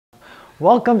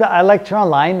Welcome to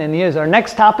iLectureOnline, and here's our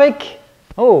next topic.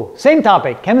 Oh, same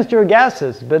topic, chemistry of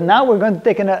gases, but now we're going to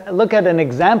take a look at an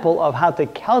example of how to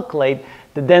calculate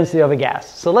the density of a gas.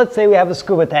 So let's say we have a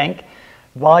scuba tank,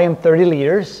 volume 30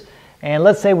 liters, and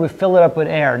let's say we fill it up with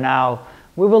air. Now,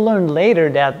 we will learn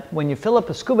later that when you fill up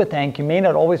a scuba tank, you may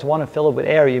not always want to fill it with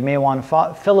air. You may want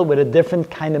to fill it with a different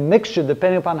kind of mixture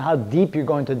depending upon how deep you're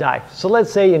going to dive. So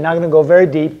let's say you're not going to go very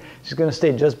deep. You're going to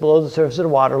stay just below the surface of the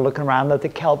water, looking around at the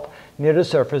kelp near the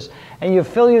surface, and you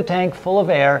fill your tank full of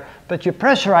air, but you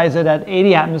pressurize it at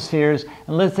 80 atmospheres,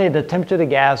 and let's say the temperature of the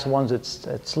gas, once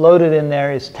it's loaded in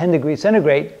there, is 10 degrees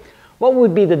centigrade. What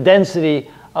would be the density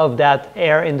of that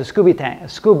air in the scuba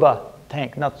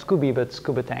tank, not Scooby, but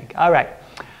scuba tank? All right.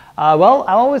 Well,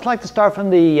 I always like to start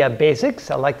from the basics.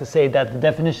 I like to say that the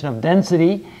definition of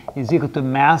density is equal to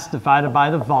mass divided by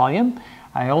the volume.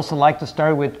 I also like to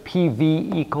start with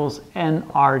PV equals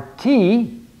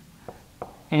nRT.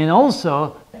 And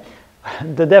also,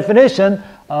 the definition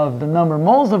of the number of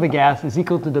moles of a gas is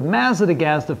equal to the mass of the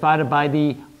gas divided by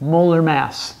the molar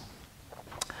mass.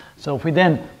 So if we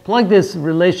then plug this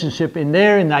relationship in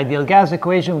there in the ideal gas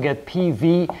equation, we get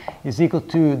PV is equal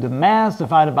to the mass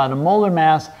divided by the molar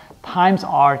mass times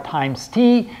R times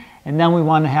T. And then we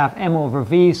want to have M over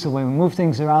V. So when we move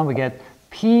things around, we get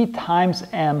P times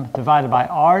M divided by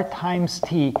R times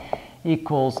T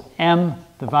equals M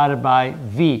divided by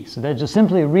V. So that's just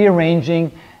simply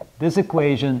rearranging this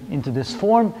equation into this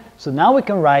form. So now we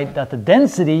can write that the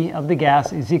density of the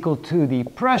gas is equal to the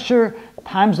pressure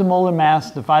times the molar mass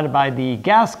divided by the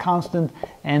gas constant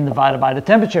and divided by the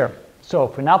temperature. So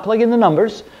if we now plug in the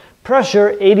numbers,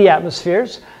 pressure 80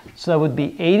 atmospheres, so that would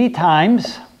be 80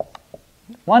 times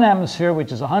 1 atmosphere,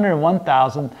 which is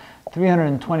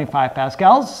 101,325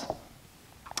 pascals,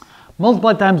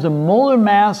 multiplied times the molar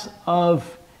mass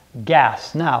of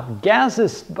gas. Now, gas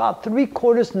is about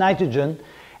 3/4 nitrogen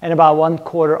and about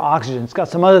 1/4 oxygen. It's got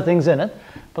some other things in it,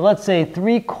 but let's say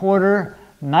 3/4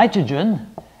 nitrogen,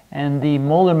 and the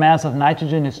molar mass of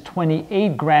nitrogen is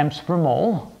 28 grams per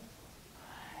mole.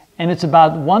 And it's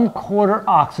about 1/4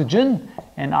 oxygen,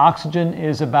 and oxygen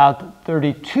is about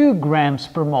 32 grams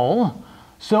per mole.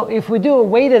 So if we do a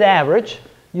weighted average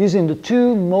using the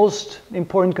two most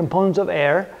important components of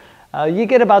air, you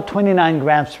get about 29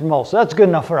 grams per mole. So that's good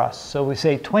enough for us. So we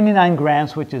say 29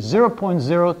 grams, which is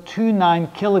 0.029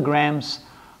 kilograms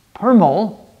per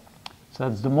mole. So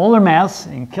that's the molar mass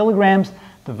in kilograms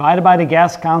divided by the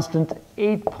gas constant,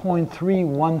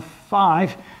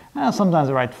 8.315. Sometimes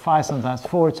I write 5, sometimes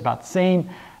 4. It's about the same.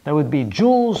 That would be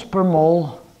joules per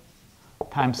mole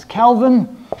times Kelvin.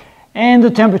 And the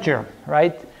temperature,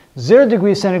 right? 0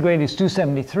 degrees centigrade is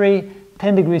 273.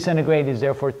 10 degrees centigrade is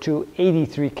therefore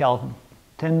 283 Kelvin.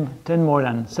 10 more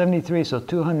than 73, so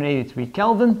 283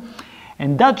 Kelvin.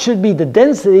 And that should be the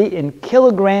density in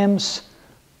kilograms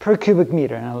per cubic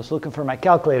meter. And I was looking for my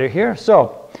calculator here.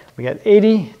 So we got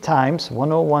 80 times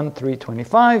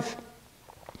 101,325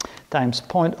 times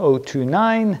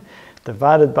 0.029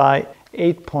 divided by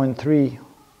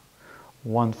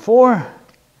 8.314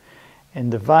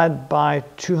 and divided by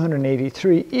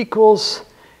 283 equals,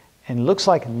 and looks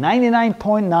like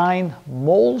 99.9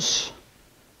 moles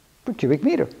per cubic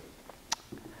meter.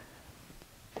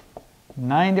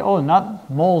 Not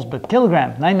moles, but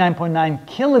kilograms. 99.9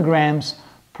 kilograms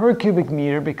per cubic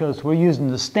meter, because we're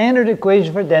using the standard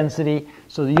equation for density,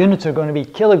 so the units are going to be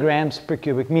kilograms per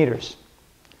cubic meters.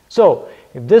 So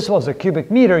if this was a cubic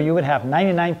meter, you would have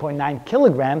 99.9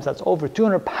 kilograms. That's over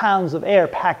 200 pounds of air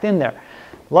packed in there.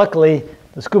 Luckily,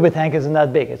 the scuba tank isn't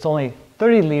that big. It's only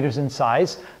 30 liters in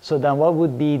size. So then what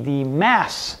would be the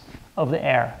mass of the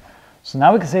air? So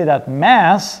now we can say that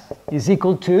mass is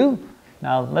equal to,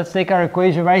 now let's take our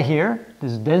equation right here.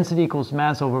 This is density equals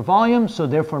mass over volume. So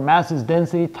therefore mass is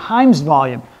density times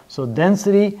volume. So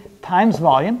density times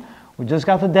volume. We just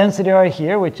got the density right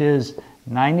here, which is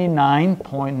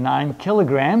 99.9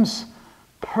 kilograms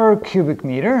per cubic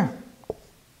meter.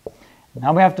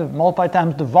 Now we have to multiply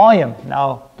times the volume.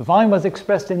 Now the volume was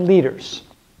expressed in liters.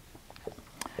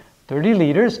 30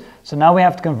 liters. So now we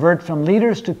have to convert from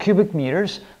liters to cubic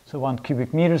meters. So 1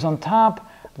 cubic meters on top,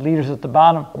 liters at the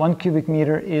bottom. 1 cubic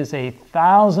meter is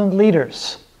 1,000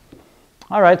 liters.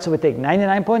 All right, so we take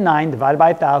 99.9 divided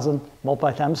by 1,000,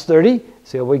 multiply times 30,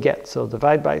 see what we get. So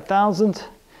divide by 1,000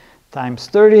 times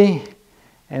 30,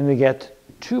 and we get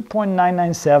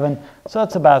 2.997. So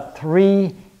that's about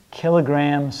 3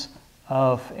 kilograms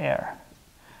of air,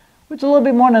 which is a little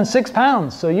bit more than 6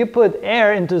 pounds. So you put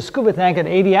air into a scuba tank at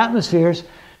 80 atmospheres,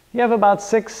 you have about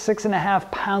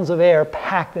 6.5 pounds of air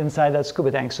packed inside that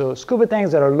scuba tank. So scuba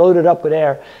tanks that are loaded up with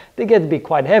air, they get to be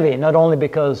quite heavy, not only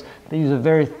because they use a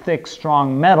very thick,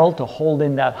 strong metal to hold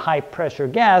in that high pressure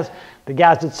gas, the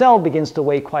gas itself begins to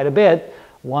weigh quite a bit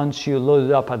once you load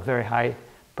it up at very high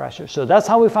pressure. So that's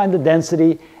how we find the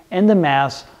density and the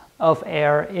mass of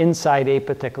air inside a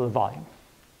particular volume.